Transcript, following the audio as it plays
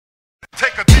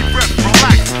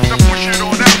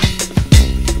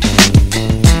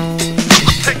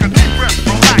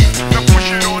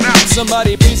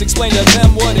Somebody please explain to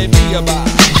them what it be about.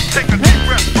 Take a deep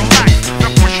breath, relax, now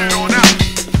push it on out.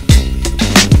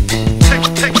 Take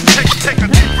a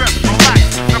deep breath, relax,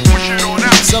 now push it on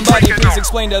out. Somebody please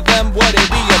explain to them what it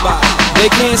be about. They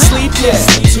can't sleep yet,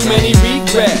 too many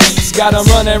regrets. Got them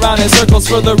running around in circles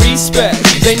for the respect.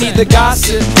 They need the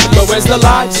gossip, but where's the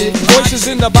logic? Voices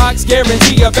in the box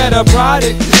guarantee a better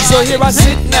product. So here I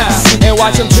sit now and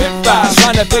watch them trip by,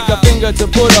 trying to pick a finger to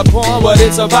put upon what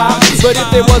it's about. But if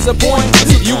there was a point,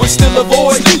 you would still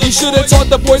avoid. You should have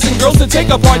taught the boys and girls to take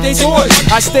apart their toys.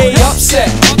 I stay upset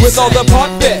with all the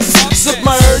part bets,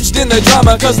 submerged in the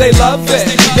drama cause they love it.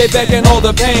 They beg and hold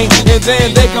the pain and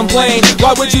then they complain.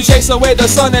 Why would you chase away the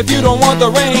sun if you don't want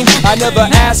the rain? I never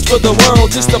asked for the world,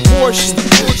 just a portion.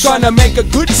 Trying to make a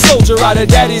good soldier out of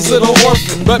daddy's little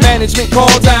orphan. But management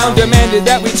called down, demanded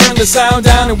that we turn the sound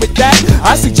down. And with that,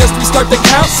 I suggest we start the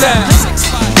countdown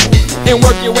and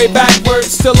work your way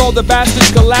backwards till all the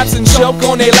bastards collapse and choke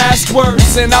on their last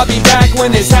words. And I'll be back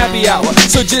when it's happy hour,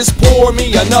 so just pour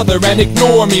me another and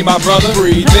ignore me, my brother.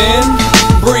 Breathe in,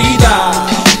 breathe out.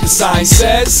 The sign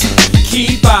says,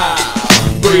 keep out.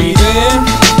 Breathe in,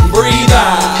 breathe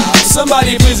out.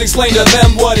 Somebody please explain to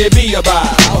them what it be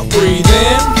about. Breathe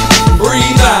in,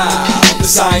 breathe out. The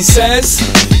sign says,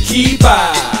 keep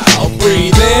out.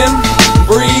 Breathe in,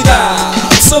 breathe out.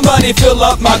 Somebody fill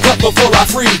up my cup before I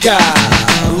freak out.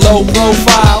 Low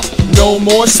profile, no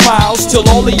more smiles, till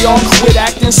all of y'all quit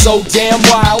acting so damn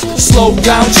wild. Slow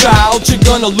down, child, you're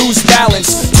gonna lose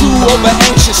balance. Too over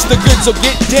anxious, the goods will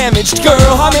get damaged.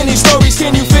 Girl, how many stories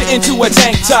can you fit into a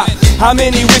tank top? How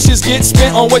many wishes get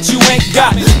spent on what you ain't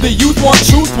got? The youth want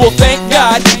truth, well thank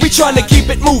God we trying to keep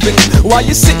it moving while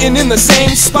you're sitting in the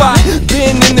same spot.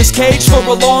 Been in this cage for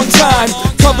a long time,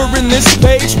 covering this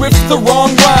page with the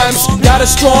wrong rhymes. Got a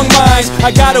strong mind,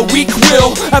 I got a weak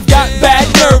will. I've got bad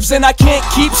nerves and I can't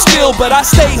keep still, but I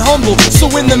stay humble, so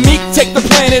when the meek take the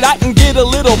planet, I can get a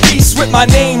little piece with my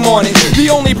name on it. The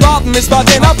only problem is by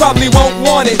then I probably won't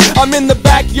want it. I'm in the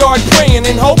backyard praying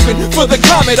and hoping for the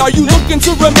comet. Are you looking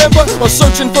to remember or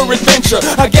searching for adventure?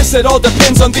 I guess it all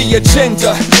depends on the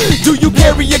agenda. Do you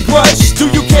carry a grudge? Do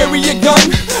you carry a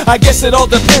gun? I guess it all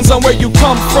depends on where you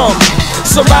come from.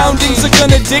 Surroundings are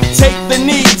gonna dictate the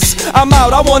needs. I'm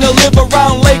out, I wanna live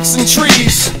around lakes and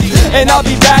trees. And I'll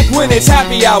be back when it's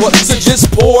happy hour, so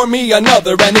just pour me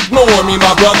another and ignore me,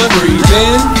 my brother. Breathe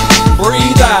in,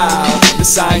 breathe out. The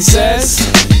sign says,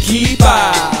 keep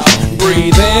out.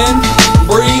 Breathe in,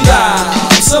 breathe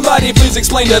out. Somebody please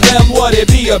explain to them what it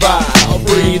be about.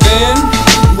 Breathe in,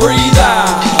 breathe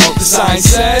out. The sign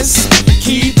says,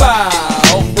 keep out.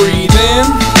 Breathe in,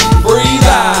 breathe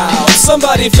out.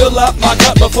 Somebody fill up my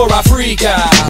cup before I freak out.